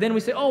 all right, then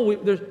we say,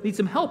 there needs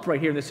some help right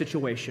here in this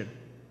situation.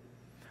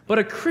 But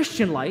a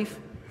Christian life,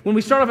 when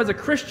we start off as a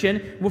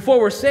Christian, before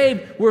we're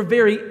saved, we're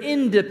very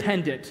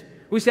independent.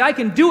 We say, I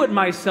can do it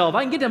myself.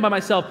 I can get done by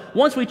myself.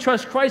 Once we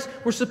trust Christ,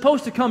 we're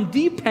supposed to come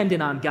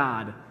dependent on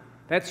God.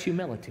 That's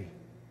humility.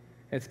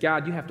 It's,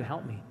 God, you have to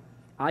help me.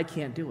 I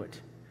can't do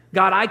it.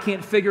 God, I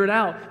can't figure it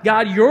out.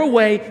 God, your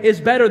way is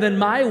better than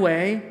my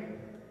way.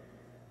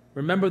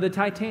 Remember the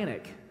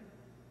Titanic.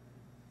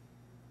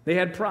 They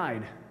had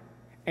pride,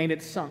 and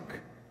it sunk.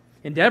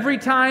 And every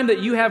time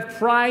that you have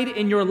pride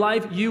in your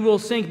life, you will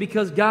sink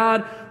because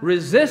God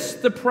resists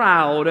the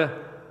proud.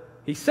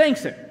 He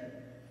sinks it,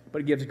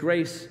 but He gives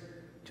grace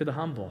to the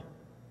humble.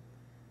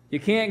 You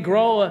can't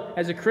grow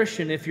as a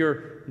Christian if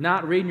you're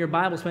not reading your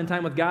Bible, spending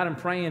time with God and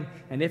praying,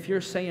 and if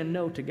you're saying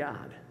no to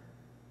God.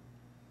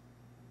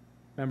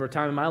 Remember a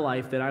time in my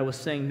life that I was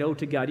saying no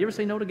to God. You ever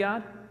say no to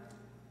God?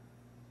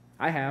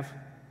 I have.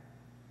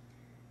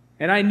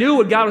 And I knew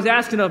what God was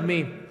asking of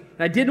me,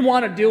 and I didn't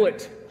want to do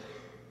it.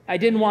 I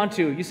didn't want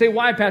to. You say,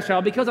 why, Pastor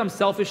Howell? Because I'm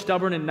selfish,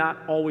 stubborn, and not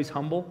always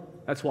humble.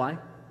 That's why.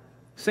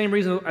 Same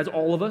reason as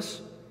all of us.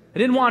 I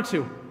didn't want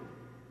to.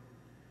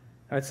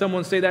 I had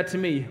someone say that to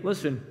me.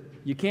 Listen,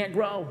 you can't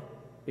grow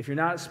if you're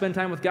not spending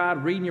time with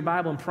God, reading your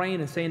Bible and praying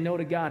and saying no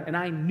to God. And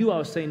I knew I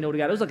was saying no to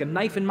God. It was like a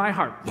knife in my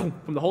heart, boom,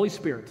 from the Holy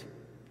Spirit.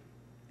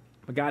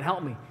 But God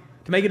helped me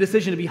to make a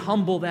decision to be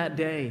humble that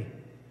day.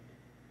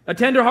 A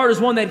tender heart is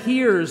one that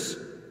hears.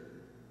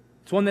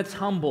 It's one that's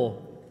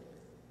humble.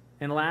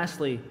 And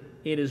lastly,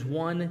 it is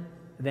one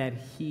that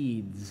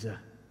heeds.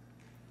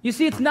 You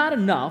see, it's not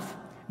enough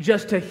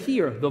just to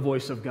hear the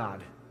voice of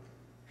God.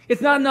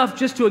 It's not enough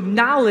just to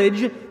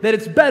acknowledge that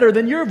it's better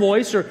than your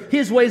voice or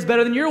His way is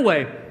better than your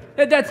way.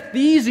 That's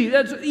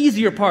the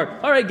easier part.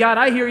 All right, God,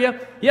 I hear you.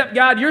 Yep,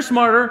 God, you're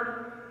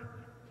smarter.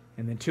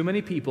 And then too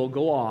many people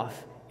go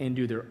off and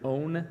do their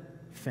own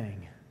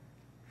thing.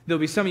 There'll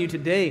be some of you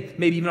today,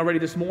 maybe even already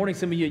this morning,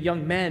 some of you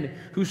young men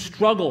who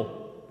struggle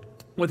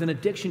with an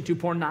addiction to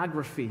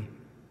pornography.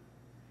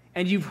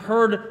 And you've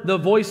heard the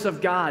voice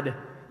of God.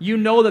 You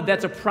know that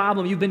that's a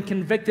problem. You've been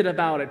convicted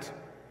about it.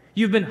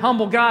 You've been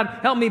humble. God,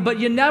 help me. But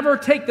you never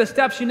take the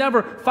steps. You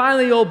never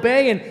finally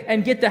obey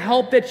and get the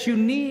help that you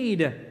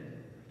need.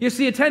 You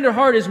see, a tender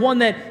heart is one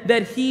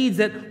that heeds,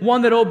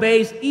 one that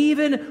obeys,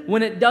 even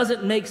when it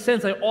doesn't make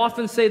sense. I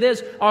often say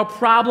this, our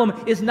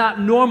problem is not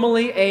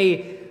normally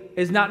a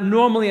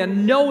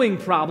knowing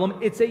problem.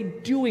 It's a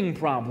doing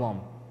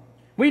problem.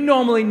 We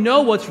normally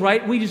know what's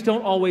right. We just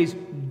don't always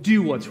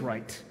do what's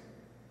right.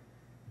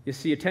 You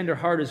see, a tender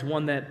heart is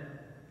one that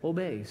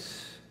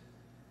obeys.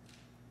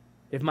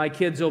 If my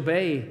kids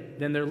obey,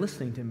 then they're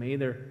listening to me,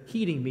 they're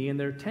heeding me, and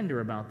they're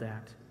tender about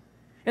that.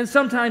 And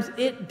sometimes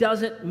it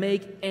doesn't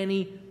make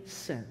any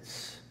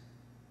sense.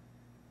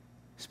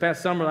 This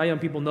past summer, I young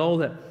people know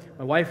that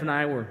my wife and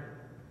I were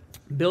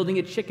building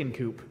a chicken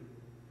coop.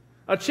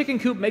 A chicken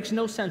coop makes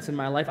no sense in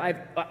my life.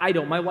 I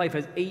don't. My wife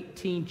has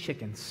 18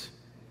 chickens,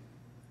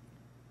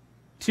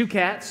 2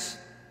 cats,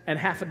 and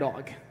half a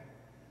dog.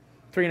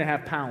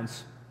 3.5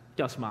 pounds,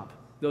 dust mop.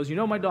 Those who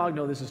know my dog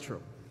know this is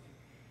true.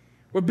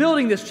 We're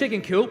building this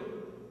chicken coop,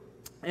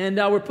 and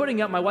we're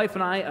putting up, my wife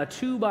and I, a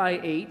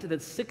 2x8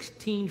 that's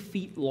 16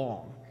 feet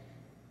long.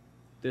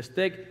 This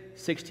thick,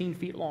 16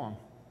 feet long.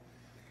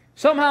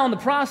 Somehow in the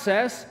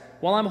process,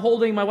 while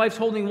my wife's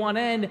holding one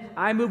end,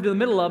 I move to the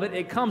middle of it,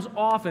 it comes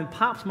off and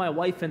pops my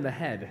wife in the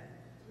head.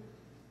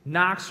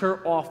 Knocks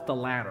her off the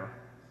ladder.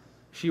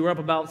 She were up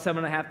about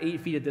 7.5,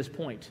 8 feet at this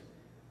point.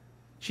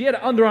 She had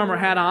an Under Armour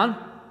hat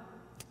on,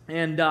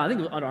 and I think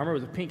it was Under Armour, I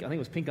think it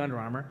was pink Under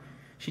Armour.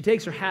 She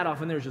takes her hat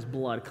off, and there's just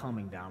blood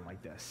coming down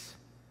like this.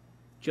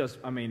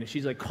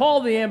 She's like,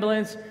 call the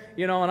ambulance,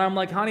 and I'm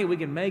like, honey, we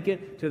can make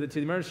it to the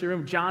emergency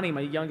room. Johnny,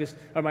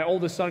 my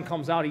oldest son,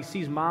 comes out. He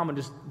sees mom and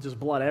just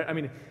blood.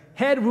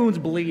 Head wounds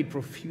bleed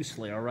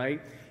profusely, all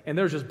right? And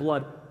there's just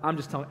blood. I'm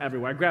just telling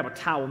everywhere. I grab a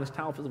towel, and this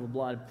towel fills with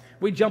blood.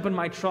 We jump in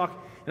my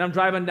truck, and I'm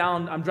driving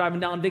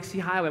down Dixie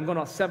Highway. I'm going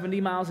about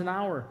 70 miles an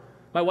hour.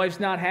 My wife's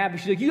not happy.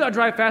 She's like, you got to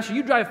drive faster.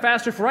 You drive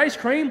faster for ice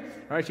cream.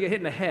 All right, she got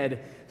hit in the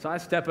head. So I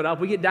step it up.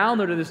 We get down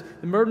there to this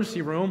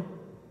emergency room.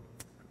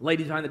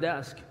 Lady's behind the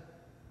desk.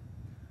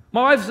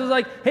 My wife says,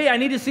 like, hey, I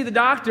need to see the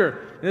doctor.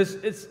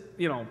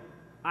 And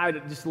I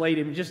just laid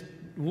him, just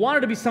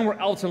wanted to be somewhere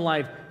else in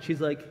life. She's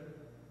like,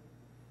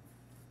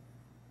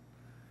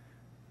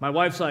 my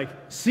wife's like,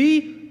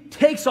 see?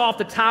 Takes off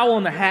the towel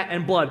and the hat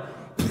and blood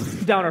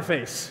down her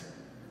face.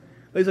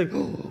 He's like,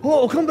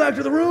 oh, come back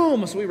to the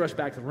room. So we rush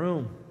back to the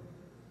room.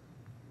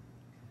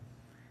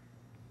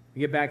 We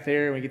get back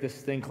there and we get this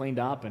thing cleaned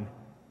up, and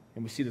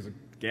we see there's a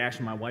gash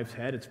in my wife's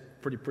head. It's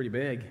pretty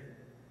big.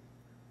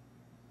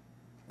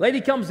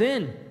 Lady comes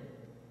in,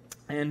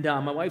 and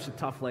my wife's a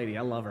tough lady.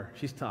 I love her.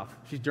 She's tough.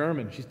 She's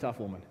German. She's a tough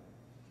woman.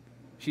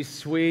 She's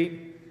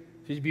sweet.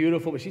 She's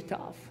beautiful, but she's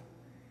tough.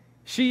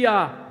 She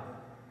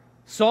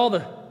saw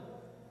the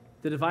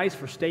device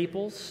for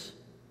staples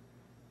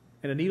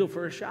and a needle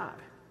for a shot.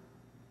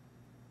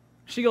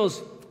 She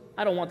goes,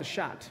 I don't want the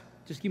shot.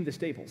 Just give me the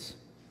staples.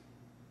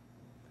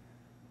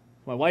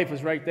 My wife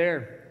is right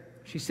there.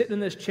 She's sitting in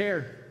this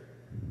chair.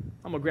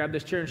 I'm going to grab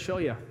this chair and show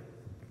you.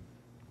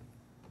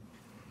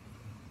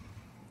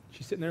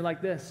 She's sitting there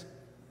like this.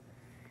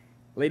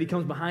 Lady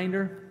comes behind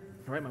her.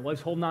 All right, my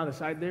wife's holding on to the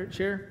side there,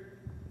 chair.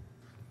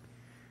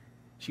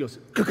 She goes,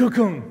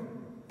 kung,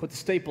 put the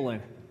staple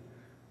in.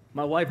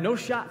 My wife, no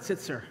shot,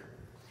 sits her.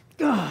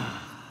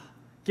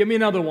 Give me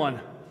another one.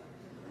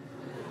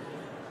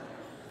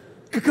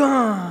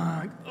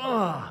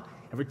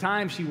 Every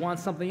time she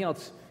wants something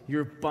else,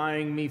 you're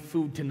buying me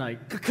food tonight.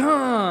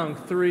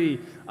 3,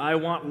 I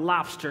want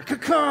lobster.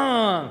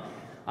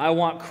 I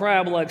want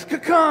crab legs.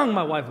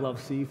 My wife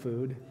loves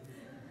seafood.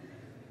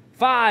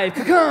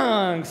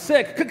 5,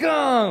 6,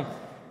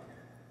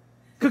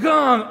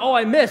 oh,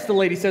 I missed, the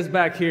lady says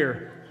back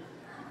here.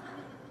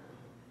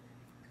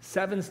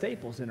 7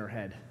 staples in her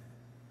head.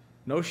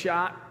 No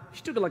shot.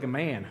 She took it like a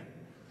man.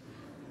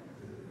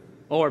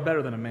 Or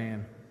better than a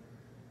man.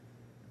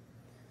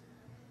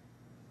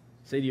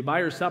 Say, do you buy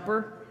her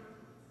supper?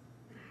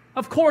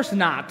 Of course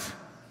not.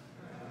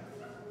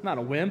 I'm not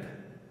a wimp.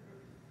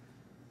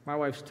 My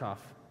wife's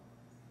tough.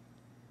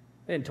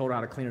 They hadn't told her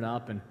how to clean it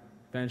up, and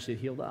eventually it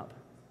healed up.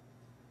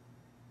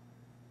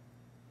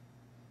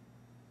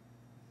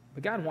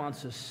 But God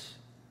wants us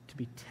to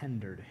be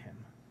tender to Him.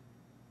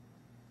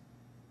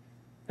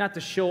 Not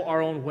to show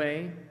our own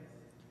way,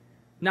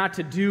 not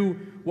to do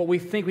what we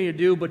think we need to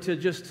do, but to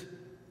just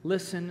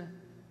listen,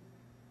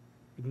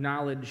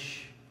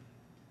 acknowledge,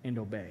 and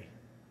obey.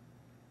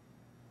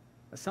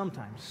 But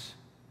sometimes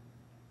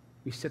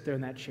we sit there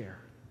in that chair.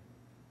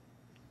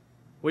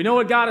 We know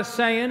what God is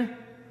saying.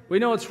 We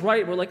know it's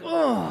right. We're like,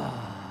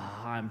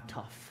 oh, I'm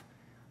tough.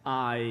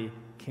 I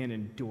can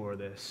endure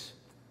this.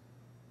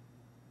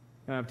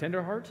 You have a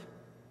tender heart?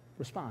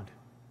 Respond.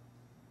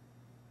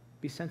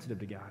 Be sensitive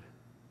to God.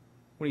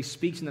 When He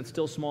speaks in that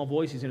still small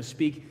voice, He's going to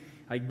speak,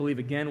 I believe,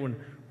 again when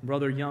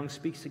Brother Young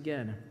speaks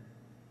again.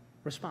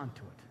 Respond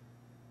to it.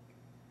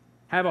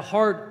 Have a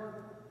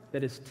heart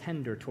that is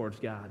tender towards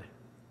God.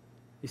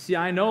 You see,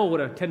 I know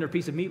what a tender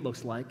piece of meat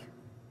looks like.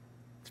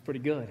 It's pretty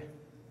good.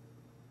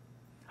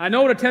 I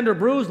know what a tender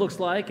bruise looks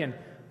like, and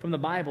from the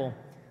Bible,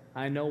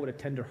 I know what a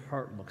tender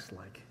heart looks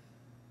like.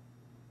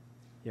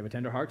 You have a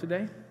tender heart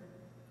today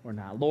or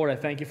not? Lord, I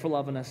thank You for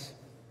loving us.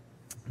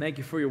 Thank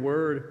You for Your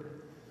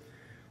word.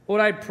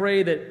 Lord, I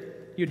pray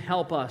that You'd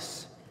help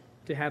us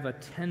to have a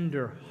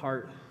tender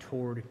heart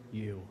toward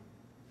You.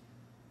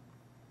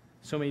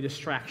 So many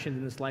distractions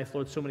in this life,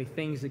 Lord, so many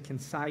things that can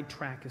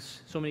sidetrack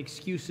us, so many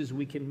excuses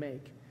we can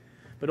make.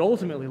 But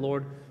ultimately,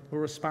 Lord, we're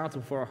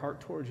responsible for our heart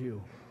towards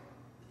You.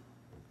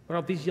 What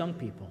about these young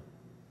people?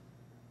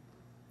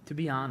 to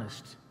be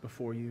honest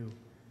before you.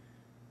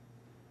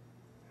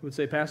 Who would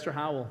say, Pastor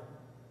Howell,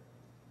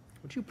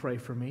 would you pray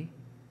for me?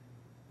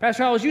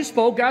 Pastor Howell, as you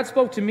spoke, God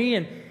spoke to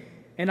me,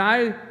 and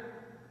I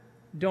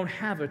don't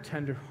have a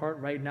tender heart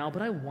right now,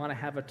 but I want to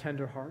have a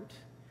tender heart.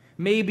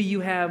 Maybe you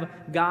have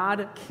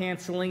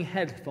God-canceling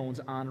headphones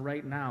on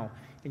right now,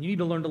 and you need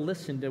to learn to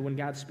listen to when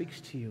God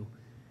speaks to you.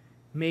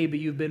 Maybe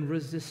you've been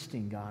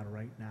resisting God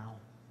right now,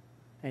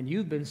 and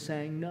you've been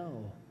saying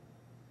no.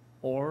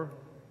 Or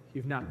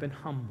you've not been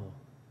humble.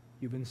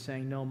 You've been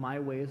saying, no, my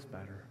way is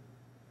better.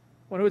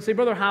 One who would say,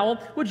 Brother Howell,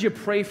 would you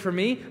pray for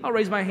me? I'll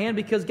raise my hand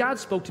because God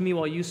spoke to me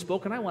while you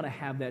spoke, and I want to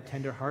have that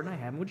tender heart, and I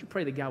haven't. Would you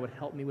pray that God would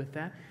help me with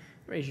that?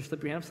 Raise your,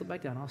 slip your hand, slip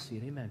back down. I'll see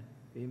it. Amen.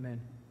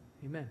 Amen.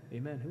 Amen.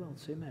 Amen. Who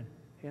else? Amen.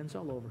 Hands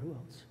all over. Who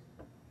else?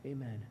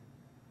 Amen.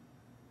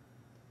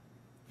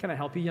 Can I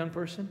help you, young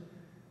person?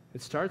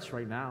 It starts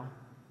right now.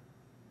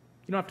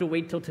 You don't have to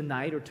wait till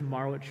tonight or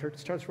tomorrow at church. It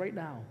starts right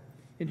now.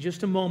 In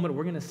just a moment,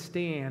 we're going to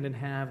stand and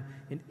have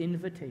an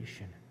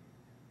invitation.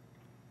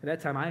 At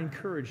that time, I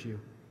encourage you,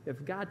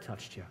 if God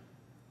touched you,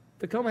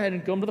 to come ahead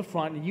and come to the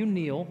front and you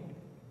kneel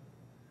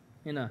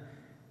in an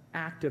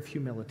act of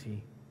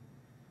humility.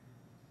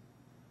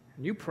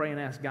 And you pray and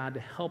ask God to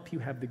help you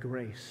have the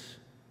grace.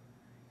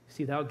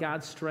 See, without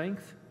God's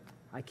strength,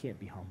 I can't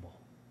be humble.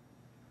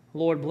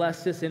 Lord,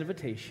 bless this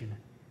invitation.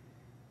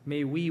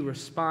 May we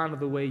respond to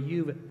the way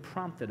you've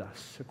prompted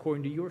us,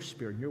 according to your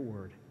Spirit and your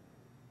word.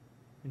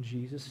 In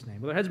Jesus'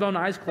 name. With our heads bowed and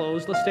eyes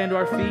closed, let's stand to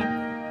our feet.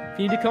 If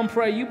you need to come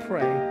pray, you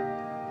pray.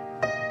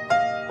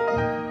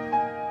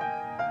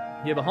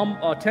 You have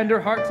a tender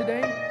heart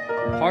today,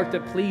 a heart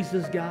that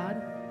pleases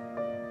God.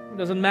 It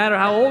doesn't matter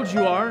how old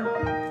you are.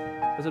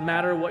 It doesn't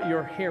matter what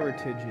your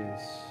heritage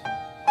is.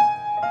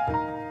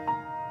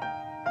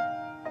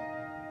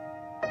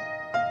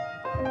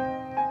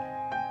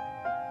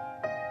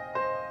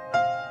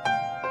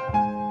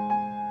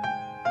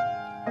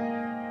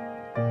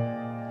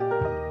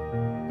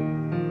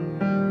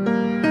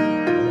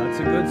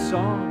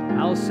 Song.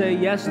 I'll say,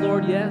 yes,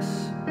 Lord,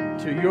 yes,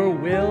 to your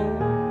will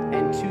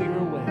and to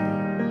your way.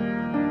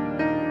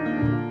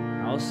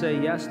 I'll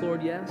say, yes,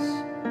 Lord, yes.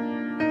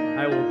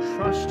 I will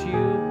trust you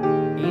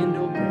and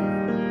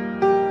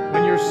obey.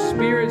 When your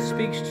Spirit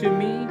speaks to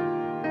me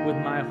with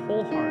my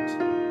whole heart,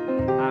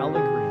 I'll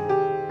agree.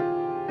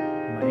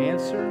 My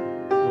answer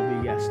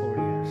will be yes, Lord,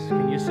 yes.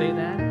 Can you say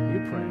that?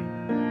 You pray.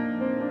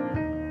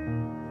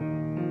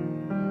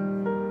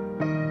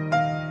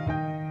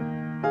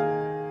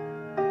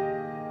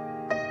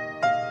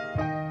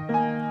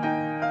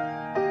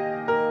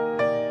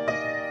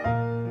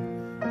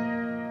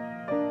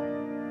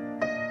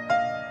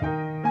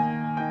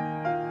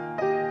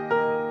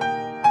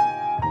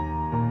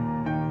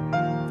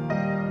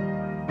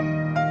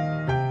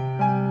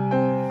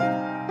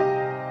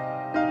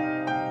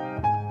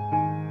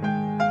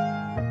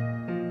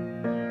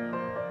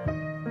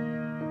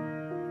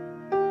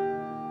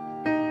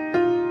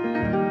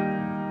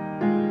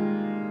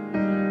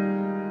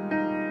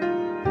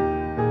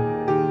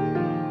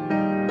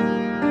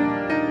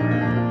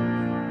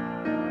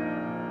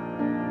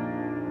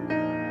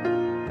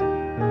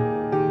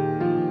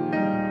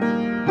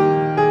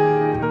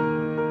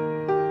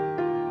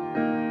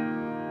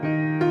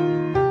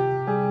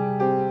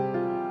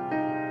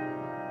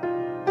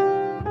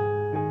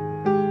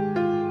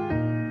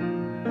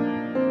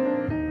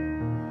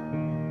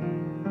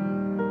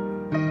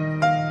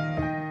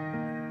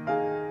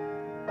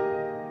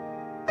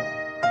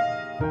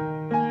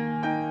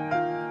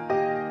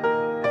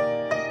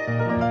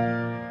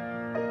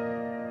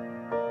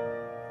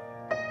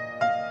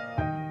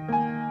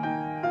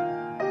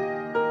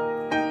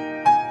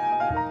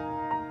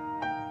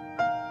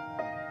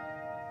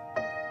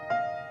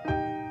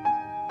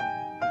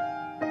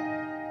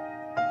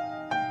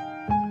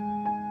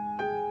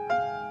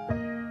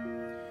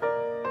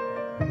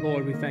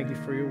 Lord, we thank you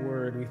for your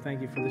word. We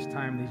thank you for this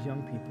time, these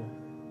young people.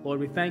 Lord,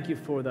 we thank you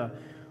for the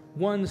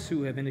ones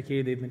who have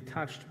indicated they've been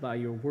touched by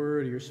your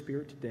word or your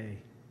Spirit today.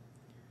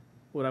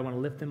 Lord, I want to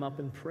lift them up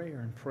in prayer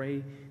and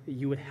pray that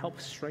you would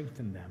help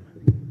strengthen them.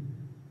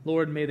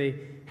 Lord, may they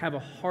have a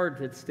heart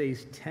that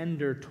stays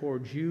tender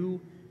towards you,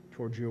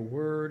 towards your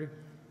word,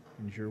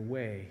 and your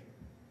way.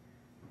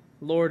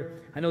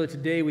 Lord, I know that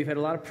today we've had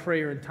a lot of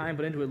prayer and time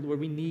put into it. Lord,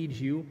 we need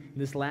you in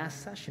this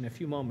last session, a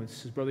few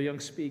moments, as Brother Young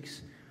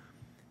speaks,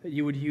 that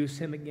you would use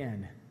him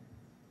again.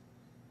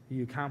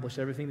 You accomplish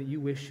everything that you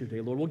wish to today.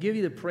 Lord, we'll give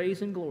you the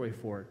praise and glory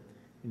for it.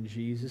 In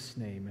Jesus'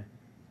 name,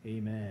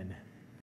 amen.